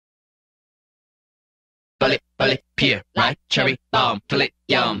bully, pear, right, cherry, bomb, fill it,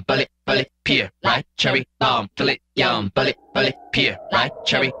 yum, bully, pear, right, cherry, bomb, fill it, yum, bully, pear, right,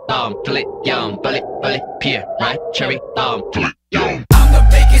 cherry, bomb, fill it, yum, bully, pear, right, cherry, bomb, fill it, yum. I'm the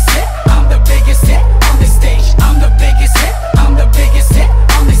biggest hit, I'm the biggest hit on the stage. I'm the biggest hit, I'm the biggest hit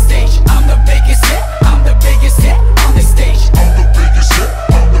on the stage. I'm the biggest hit, I'm the biggest hit on the stage. I'm the biggest hit,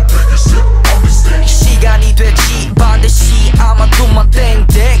 I'm the biggest hit on the stage. 시간이 됐지 반드시 아마 꿈만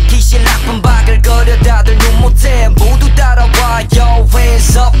땡땡 귀신 나쁜 바글거려 다들 눈 못해 모두 따라와 Yo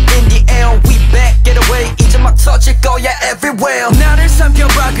hands up in the air we back get away 이제 막 터질 거야 everywhere 나를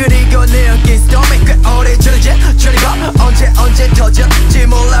삼켜봐 그리고 내 어깨 스톰에 꽤 오래 저리제 저리 봐 언제 터졌지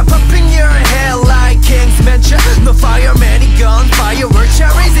몰라 Popping your head like King's Mansion No fireman gun fireworks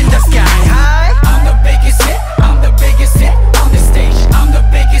cherries in the sky high I'm the biggest hit I'm the biggest hit on the stage I'm the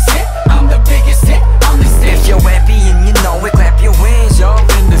biggest hit I'm the biggest hit on the stage If you're happy and you know it clap your hands yo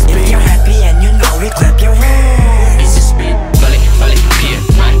in the speed If you're happy and you know it clap your hands It's the speed, bully, pear,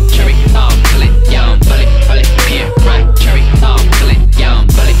 right, cherry, bomb, fill it, yum, bully, pear, right, cherry, bomb, fill it, yum,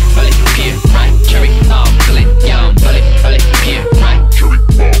 bully, pear, right, cherry, bomb, fill it, yum, bully, pear, right, cherry,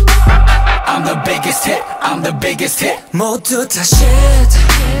 bomb. I'm the biggest hit I'm the biggest hit 모두 다 shit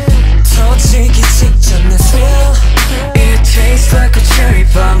터지기 직전의 thrill It tastes like a cherry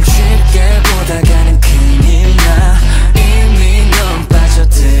bomb 쉽게 보다가는 큰일 나 이미 넌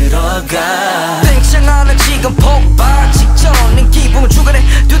빠져들어가 땡창하는 지금 폭발 직전인 기분 주간에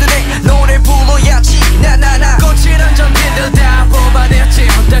두드대 노래 불러야지 나나나 거칠한 전기들 다 뽑아냈지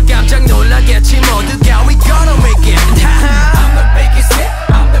혼자 깜짝 놀라겠지 모두가 We gonna make it I'm the biggest hit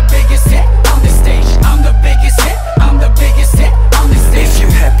I'm the biggest hit on the stage I'm the biggest hit I'm the biggest hit on the stage If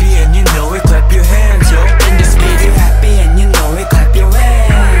you're happy and you know it clap your hands yo in the speed If you're happy and you know it clap your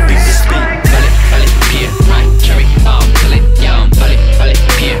hands In the speed, bully, pear, right, cherry, bomb, fill it, yum, bully,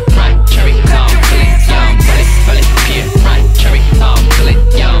 pear, right, cherry, bomb, fill it, yum, bully, pear, right, cherry, bomb, fill it,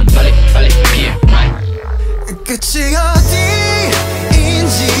 yum, bully, pear, right. 끝이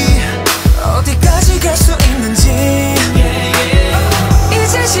어디인지 어디까지 갈 수 있는지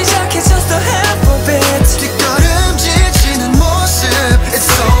이제 시작해 just a half of it 뒷걸음질 치는 모습 It's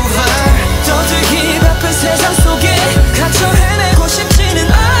over 더들기 바쁜 세상 속에 갇혀 헤매고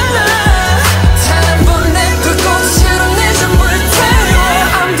싶지는 않아 단 한 번 내 불꽃으로 내 전부를 태워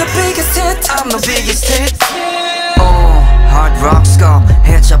I'm the biggest hit I'm the biggest hit Hard rock skull,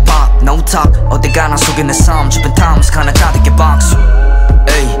 headshot pop, no talk 어디 가나 속에 내 삶 주변 탐스 하나 가득해 박수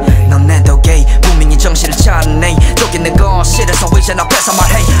에이 넌내 덕에 분명히 정신을 차리네 독이 내 거실에서 의자 앞에서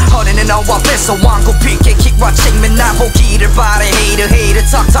말해 허리는 너와 뺏어 왕국 피게 킥과 책면 나 보기를 바래 Hater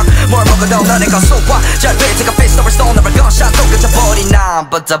턱턱 뭘 먹어도 너네 건 쏘아 잘 배트가 face over stone never gunshot 또 그쳐버린 난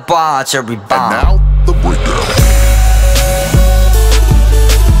But the bar cherry bomb And now the breakdown.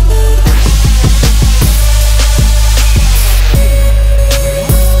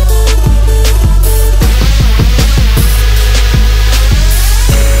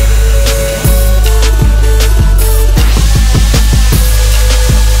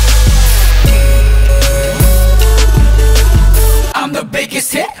 I'm the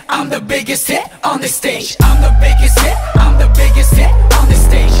biggest hit I'm the biggest hit on the stage I'm the biggest hit I'm the biggest hit on the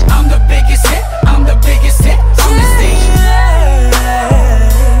stage I'm the biggest hit I'm the biggest hit on the stage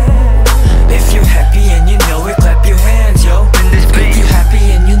If you're happy and you know it clap your hands yo If you're happy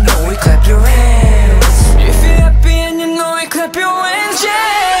and you know it clap your hands If you're happy and you know it clap your hands yeah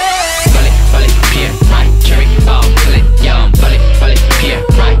Bully, pear, right, cherry, bomb, fill it, yum, bully, pear,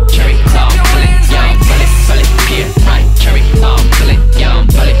 right, cherry, bomb, fill it, yum, bully, pear, right, cherry, bomb, fill it, yum,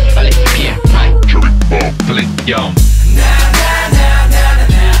 bully, pear, right, cherry, bomb, fill it, yum.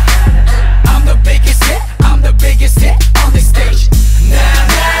 I'm the biggest hit I'm the biggest hit on the stage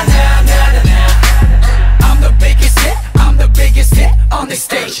I'm the biggest hit I'm the biggest hit on the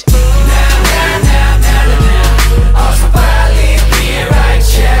stage 어서 빨리 be right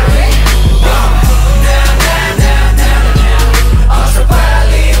cherry 어서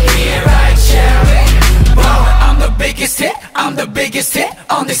빨리 be right cherry I'm the biggest hit I'm the biggest hit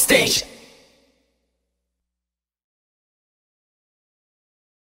on the stage